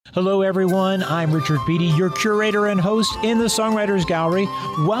Hello, everyone. I'm Richard Beattie, your curator and host in the Songwriters Gallery.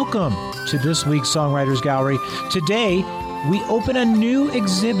 Welcome to this week's Songwriters Gallery. Today, we open a new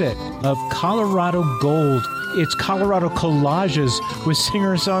exhibit of Colorado Gold. It's Colorado collages with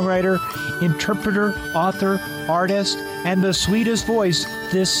singer-songwriter, interpreter, author, artist, and the sweetest voice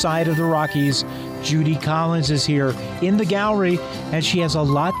this side of the Rockies. Judy Collins is here in the gallery, and she has a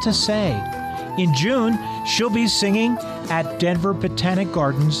lot to say. In June, she'll be singing at Denver Botanic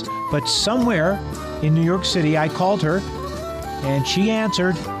Gardens, but somewhere in New York City, I called her, and she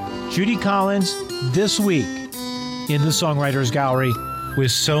answered. Judy Collins this week in the Songwriters Gallery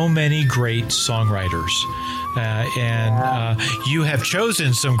with so many great songwriters. You have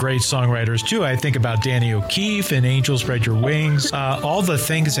chosen some great songwriters, too. I think about Danny O'Keefe and Angel Spread Your Wings. All the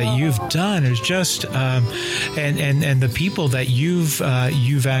things that you've done is just, and the people that you've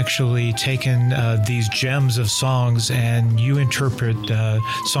actually taken these gems of songs, and you interpret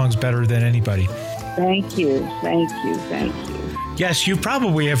songs better than anybody. Thank you. Yes, you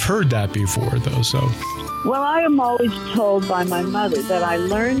probably have heard that before, though, so... Well, I am always told by my mother that I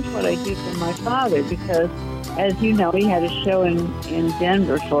learned what I do from my father because, as you know, he had a show in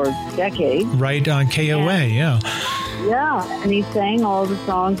Denver for decades. Right, on KOA, yeah. Yeah, and he sang all the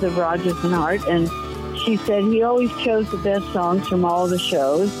songs of Rodgers and Hart, and she said he always chose the best songs from all the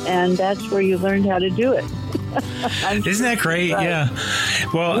shows, and that's where you learned how to do it. Isn't that great? Right. Yeah.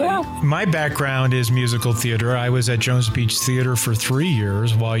 Well, my background is musical theater. I was at Jones Beach Theater for 3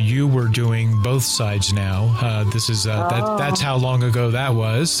 years while you were doing both sides now. This is that's how long ago that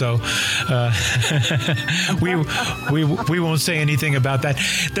was. So we won't say anything about that.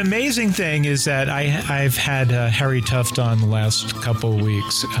 The amazing thing is that I've had Harry Tuft on the last couple of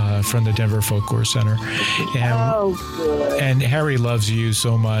weeks from the Denver Folklore Center, and good. And Harry loves you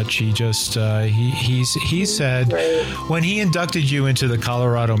so much. He just he said when he inducted you into the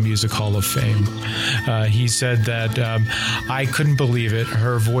Colorado Music Hall of Fame, he said that I couldn't believe it.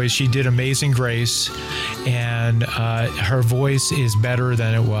 Her voice, she did Amazing Grace, and her voice is better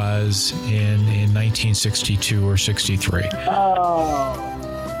than it was in 1962 or 63. Oh,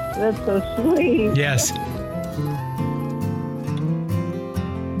 that's so sweet. Yes.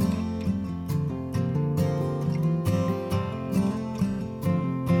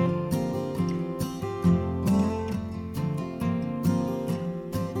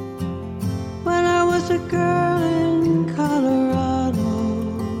 A girl in Colorado,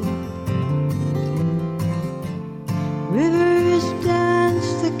 rivers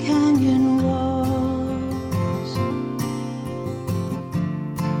dance the canyon walls,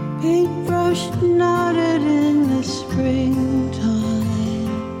 paintbrush nodded in the springtime.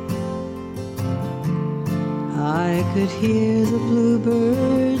 I could hear the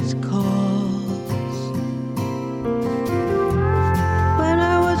bluebirds call. When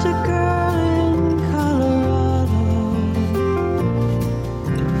I was a girl in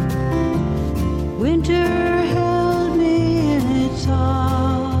winter held me in its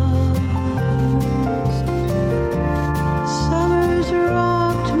arms. Summers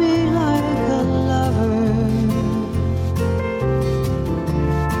rocked me like a lover.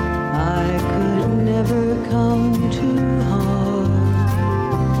 I could never come too hard.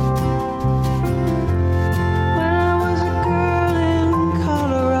 When I was a girl in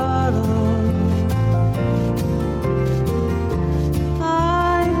Colorado, I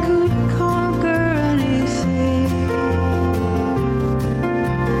could conquer anything.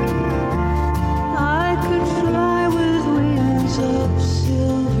 I could fly with wings of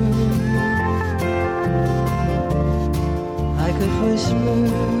silver. I could whisper,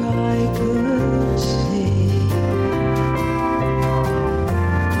 I could sing.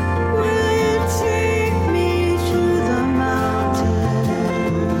 Will you take me to the mountains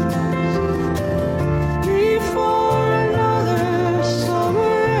before another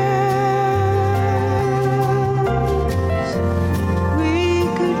summer ends? We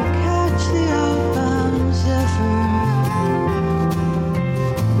could catch the outbound zephyr.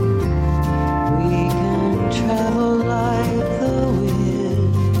 We can travel like the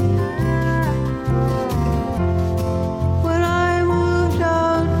wind. When I moved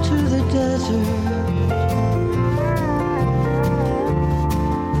out to the desert,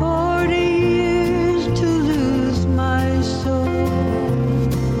 40 years to lose my soul.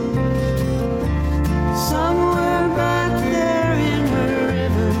 Somewhere back there in her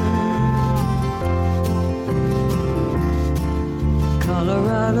river,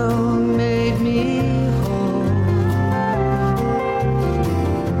 Colorado made me whole.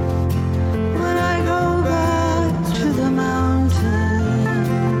 When I go back to the mountains,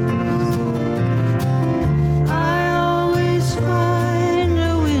 I always find a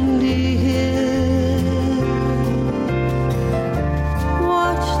window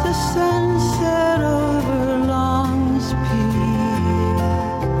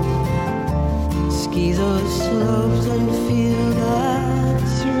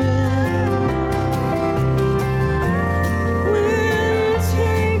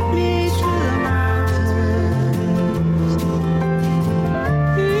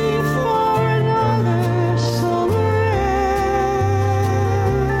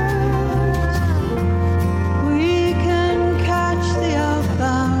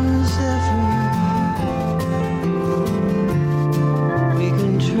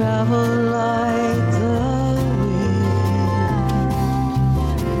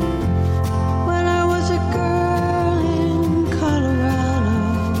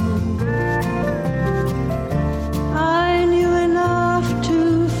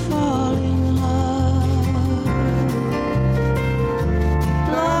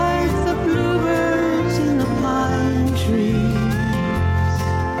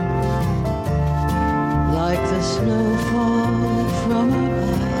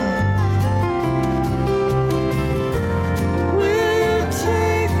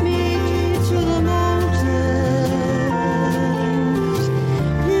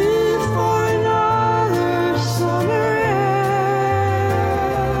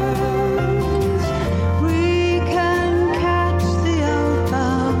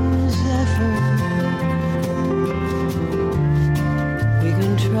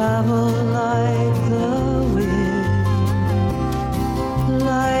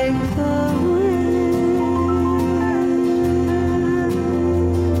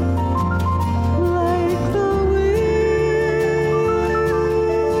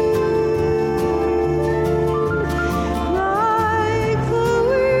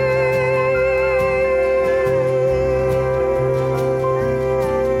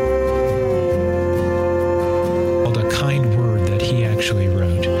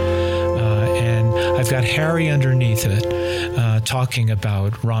got Harry underneath it, talking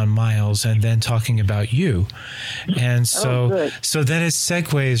about Ron Miles and then talking about you. And so then it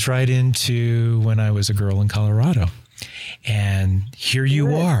segues right into When I Was a Girl in Colorado. And here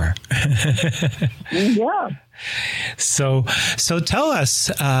you are. Yeah. So tell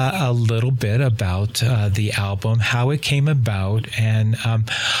us a little bit about the album, how it came about, and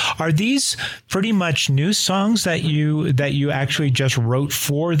are these pretty much new songs that you actually just wrote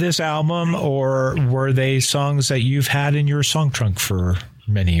for this album, or were they songs that you've had in your song trunk for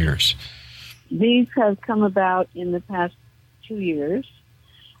many years? These have come about in the past 2 years,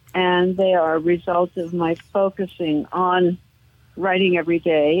 and they are a result of my focusing on writing every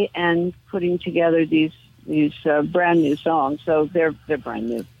day and putting together these brand new songs. So they're brand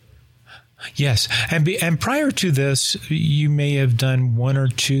new. Yes, and prior to this, you may have done one or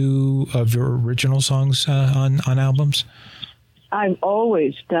two of your original songs on albums. I've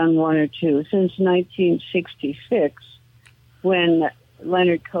always done one or two since 1966, when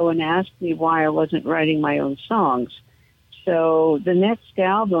Leonard Cohen asked me why I wasn't writing my own songs. So the next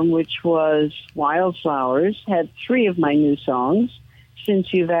album, which was Wildflowers, had 3 of my new songs,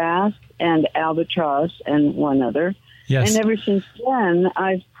 Since You've Asked and Albatross and one other. Yes. And ever since then,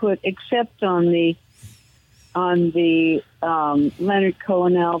 I've put, except on the Leonard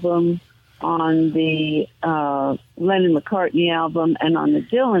Cohen album, on the Lennon McCartney album, and on the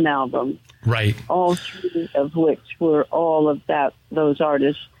Dylan album, right, all 3 of which were all of those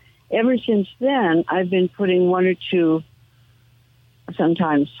artists. Ever since then, I've been putting 1 or 2,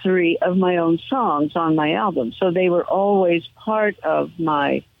 sometimes 3 of my own songs on my album. So they were always part of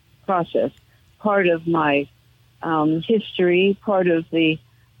my process, part of my history, part of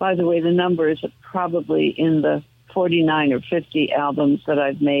by the way, the numbers are probably in the 49 or 50 albums that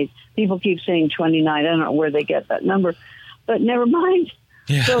I've made. People keep saying 29. I don't know where they get that number, but never mind.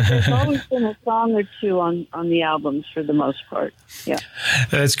 Yeah. So there's always been a song or 2 on the albums for the most part. Yeah,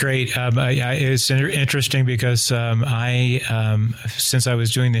 that's great. It's interesting because since I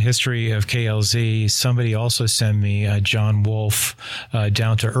was doing the history of KLZ, somebody also sent me a John Wolfe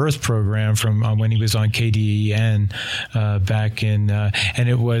Down to Earth program from when he was on KDEN back in, and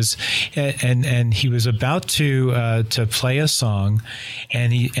it was, and he was about to play a song,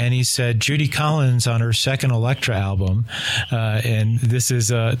 and he said Judy Collins on her second Elektra album, and this is it's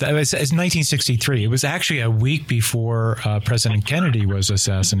 1963. It was actually a week before President Kennedy was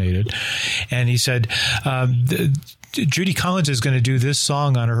assassinated, and he said Judy Collins is going to do this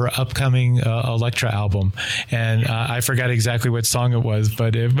song on her upcoming Elektra album, and I forgot exactly what song it was,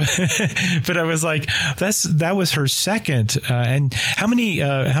 but but I was like, that was her second. And how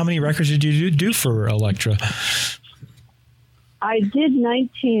many records did you do for Elektra? I did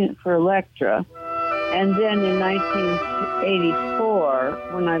 19 for Elektra. And then in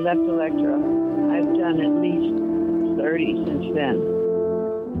 1984, when I left Elektra, I've done at least 30 since then.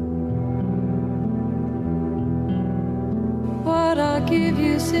 What I'll give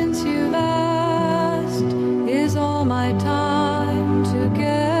you since you've asked is all my time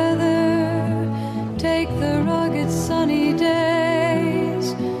together. Take the rugged sunny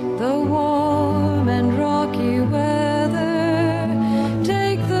days, the warm and rocky weather.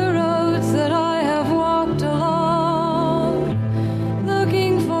 Take the roads that I have walked along,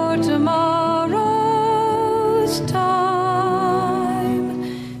 looking for tomorrow's time,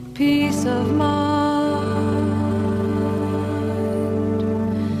 peace of mind.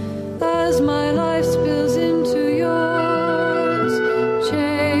 As my life spills into yours,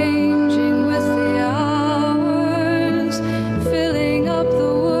 changing with the hours, filling up the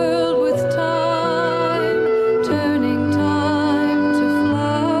world with time, turning time to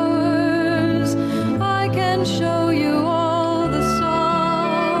flowers, I can show you all the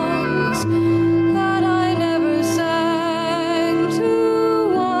songs that I never sang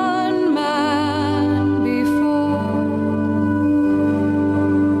to one man before.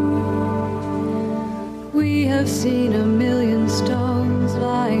 We have seen a million stones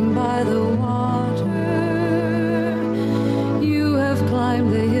lying by the water. You have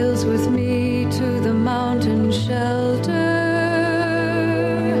climbed the hills with me to the mountain shelter.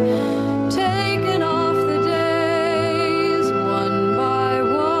 Taken off the days one by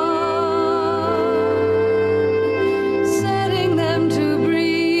one, setting them to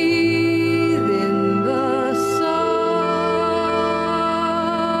breathe in the sun.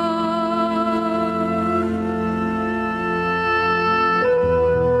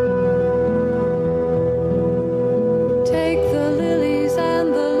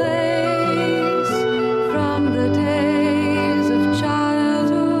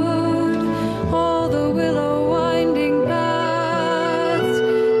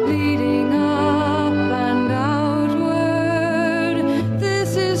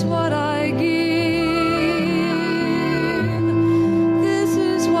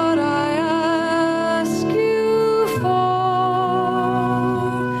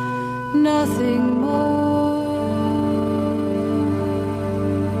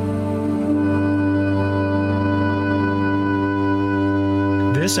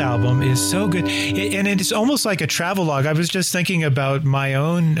 this album is so good. And it's almost like a travelogue. I was just thinking about my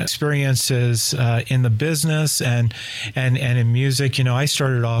own experiences in the business and in music. You know, I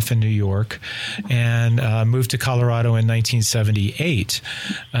started off in New York and moved to Colorado in 1978.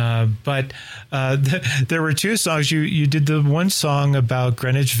 But there were two songs. You did the one song about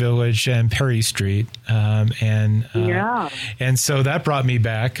Greenwich Village and Perry Street. And so that brought me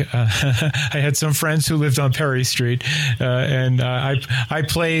back. I had some friends who lived on Perry Street, and I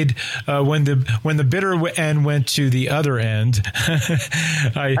played when the bitter end went to the other end.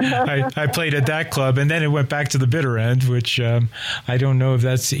 I played at that club, and then it went back to the bitter end, which I don't know if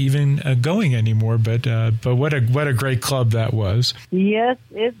that's even going anymore. But what a great club that was. Yes,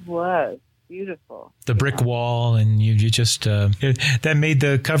 it was. Beautiful. The brick wall, and you just that made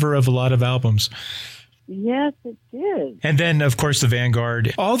the cover of a lot of albums. Yes, it did. And then, of course, the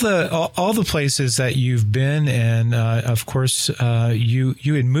Vanguard, all the places that you've been, and of course, you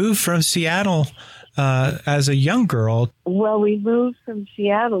had moved from Seattle as a young girl. Well, we moved from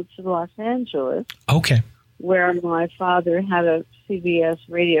Seattle to Los Angeles. Okay. Where my father had a CBS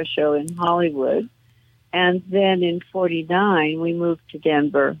radio show in Hollywood, and then in '49 we moved to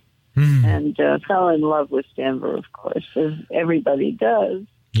Denver. And fell in love with Denver, of course, as everybody does.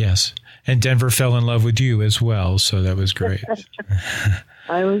 Yes. And Denver fell in love with you as well, so that was great.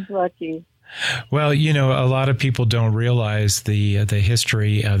 I was lucky. Well, you know, a lot of people don't realize the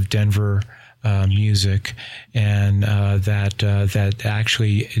history of Denver music, and that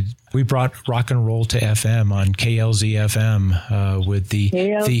actually we brought rock and roll to FM on KLZ FM with the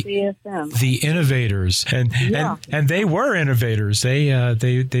Innovators, and they were innovators.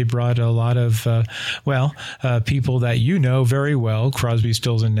 They brought a lot of people that you know very well, Crosby,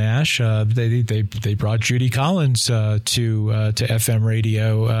 Stills and Nash. They brought Judy Collins to FM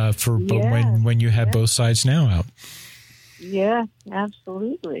radio for when you had Both Sides Now out. Yeah,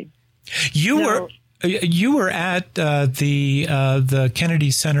 absolutely. You were at the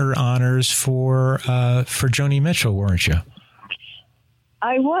Kennedy Center honors for Joni Mitchell, weren't you?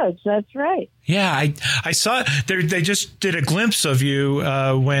 I was. That's right. Yeah, I saw they just did a glimpse of you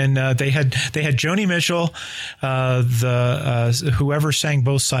when they had Joni Mitchell, whoever sang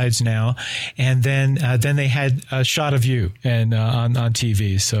Both Sides Now, and then they had a shot of you and on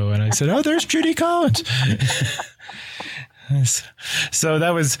TV. So and I said, oh, there's Judy Collins. So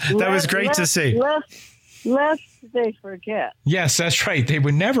that was great to see. Lest they forget. Yes, that's right. They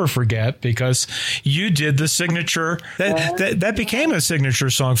would never forget because you did the signature. That became a signature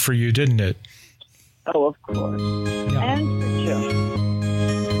song for you, didn't it? Oh, of course. Yeah. And for children.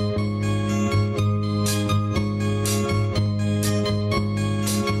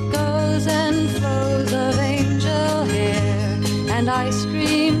 Goes and flows of angel hair and ice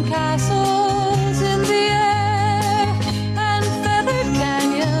cream castles in the air and feathered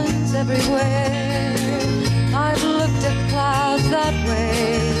canyons everywhere. I've looked at clouds that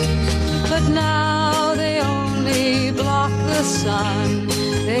way, but now they only block the sun.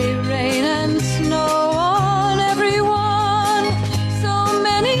 They rain and snow on everyone. So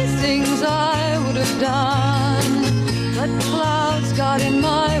many things I would have done, but clouds got in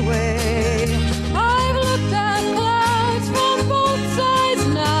my way. I've looked at clouds from both sides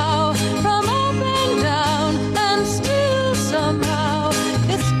now, from up and down, and still somehow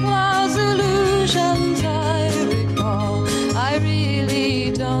it's clouds' illusions I recall. I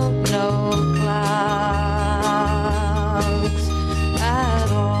really don't know clouds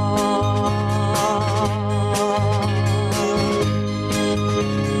at all.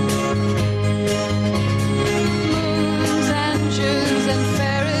 Moons and Jews and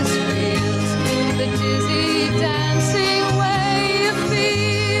Ferris wheels, the dizzy dancing way you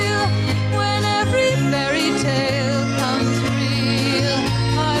feel when every fairy tale comes real.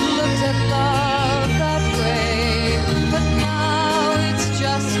 I've looked at love that way, but now it's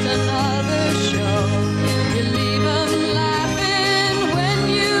just another show. You leave 'em laughing when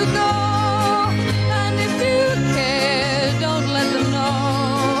you go, and if you care, don't let them know.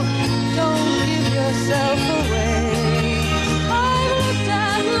 Don't give yourself away. I've looked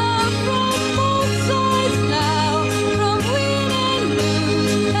at love from both sides now, from win and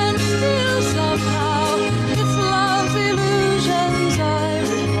lose, and still somehow it's love's illusions I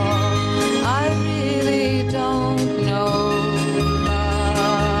recall. I really don't know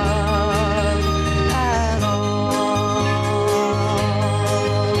love at all.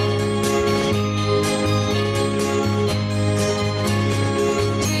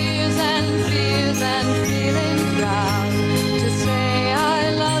 Tears and fears and fears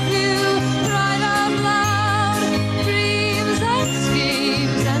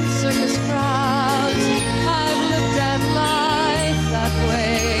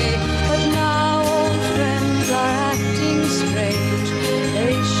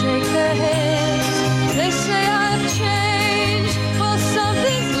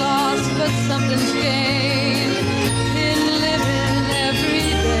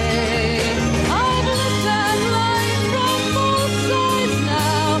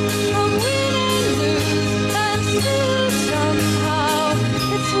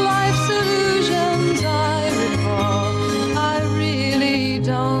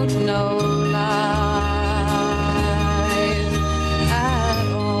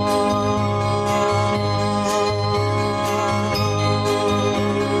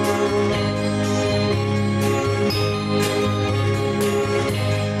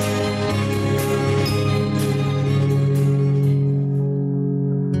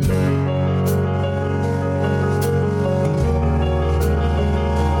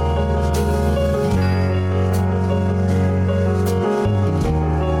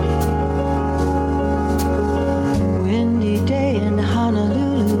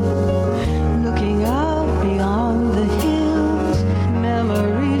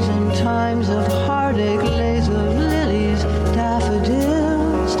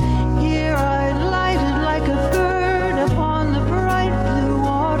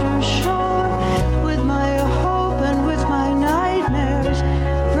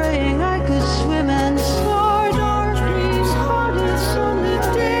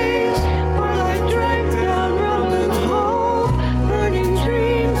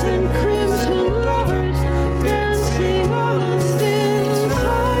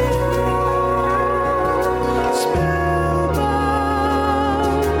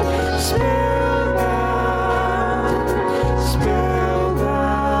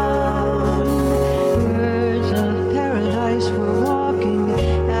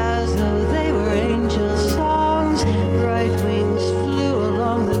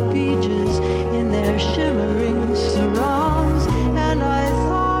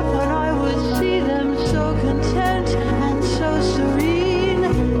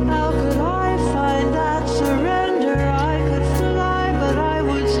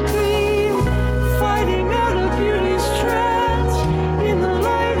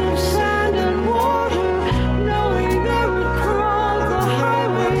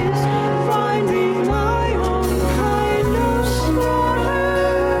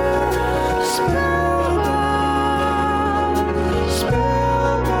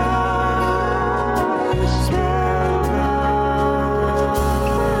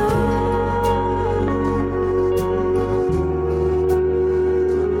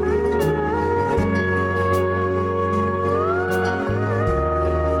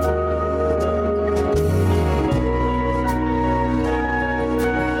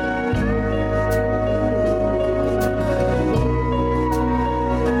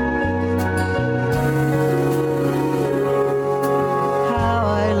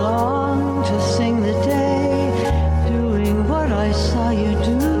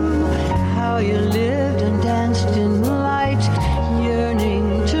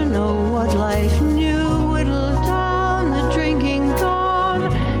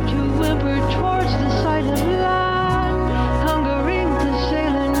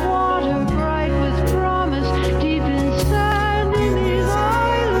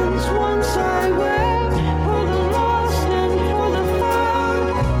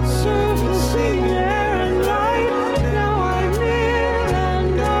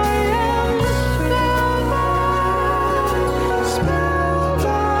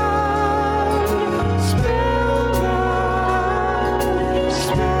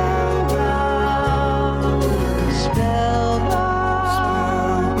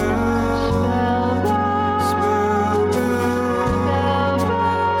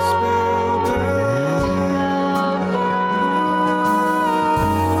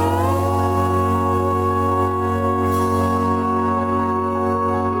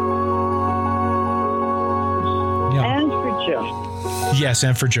Yes,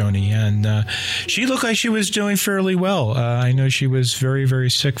 and for Joni. And she looked like she was doing fairly well. I know she was very, very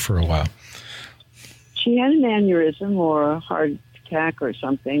sick for a while. She had an aneurysm or a heart attack or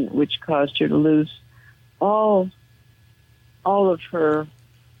something, which caused her to lose all of her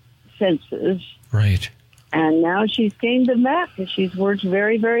senses. Right. And now she's gained them back because she's worked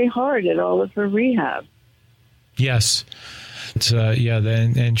very, very hard at all of her rehab. Yes. It's,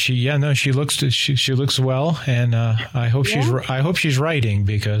 she looks well, and I hope she's writing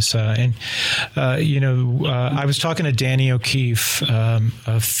because I was talking to Danny O'Keefe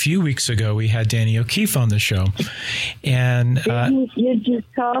a few weeks ago. We had Danny O'Keefe on the show, and did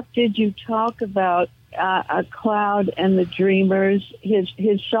you talk about A Cloud and the Dreamers? His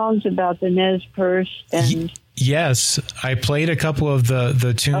songs about the Nez Perce and. Yes, I played a couple of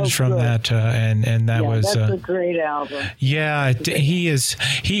the tunes from that, and that was that's a great album. Yeah, he is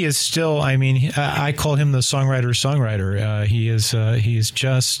still. I mean, I call him the songwriter. He is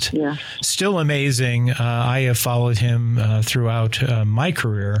just still amazing. I have followed him throughout my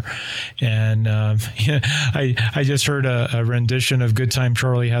career, and I just heard a rendition of "Good Time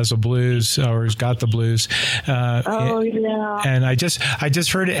Charlie Has the Blues" or "Has Got the Blues." And I just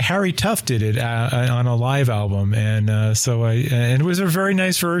heard it. Harry Tuff did it on a live album, and it was a very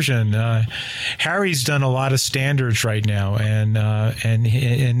nice version. Harry's done a lot of standards right now, and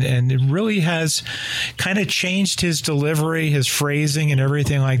it really has kind of changed his delivery, his phrasing, and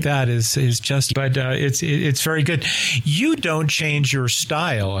everything like that. Is just, but it's very good. You don't change your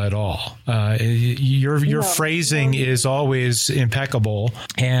style at all. Your phrasing is always impeccable,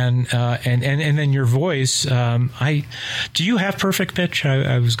 and then your voice. Do you have perfect pitch?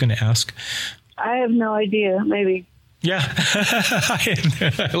 I was going to ask. I have no idea. Maybe. Yeah,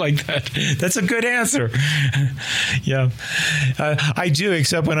 I like that. That's a good answer. Yeah, I do,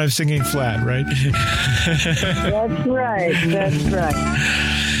 except when I'm singing flat, right? That's right.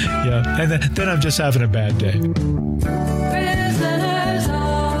 Yeah, and then I'm just having a bad day. Prisoners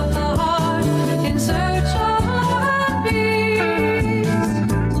of the heart in search of love and peace,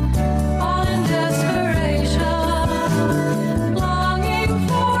 all in desperation, longing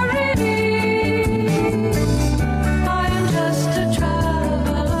for release. I am just a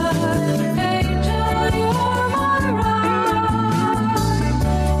traveler, angel, you're my ride.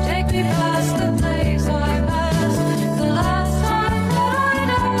 Take me past the place I passed the last time that I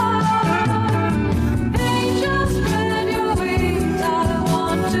died. Angel, spread your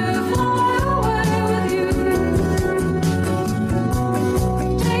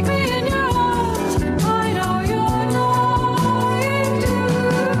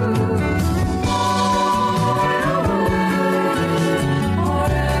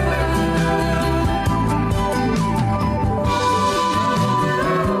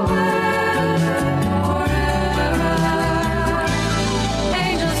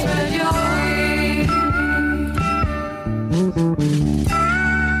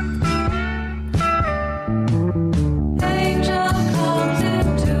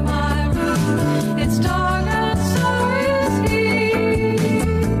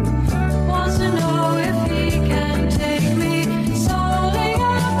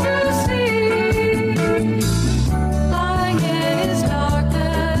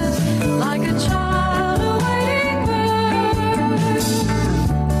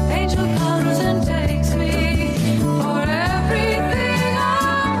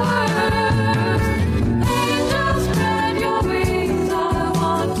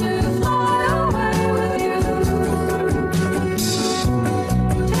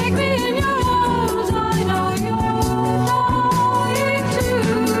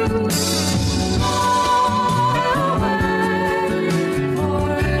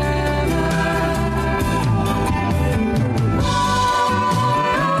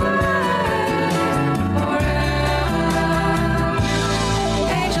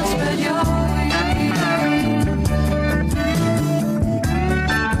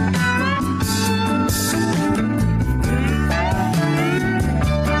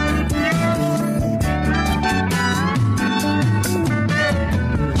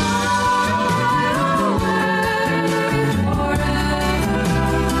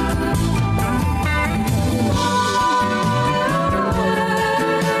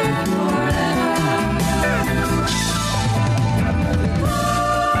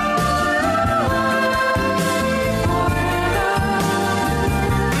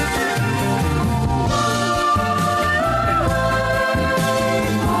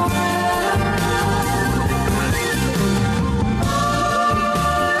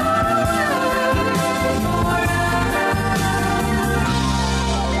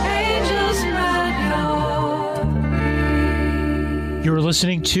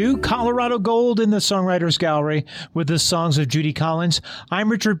listening to Colorado Gold in the Songwriters Gallery with the songs of Judy Collins.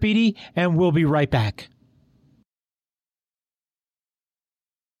 I'm Richard Beattie, and we'll be right back.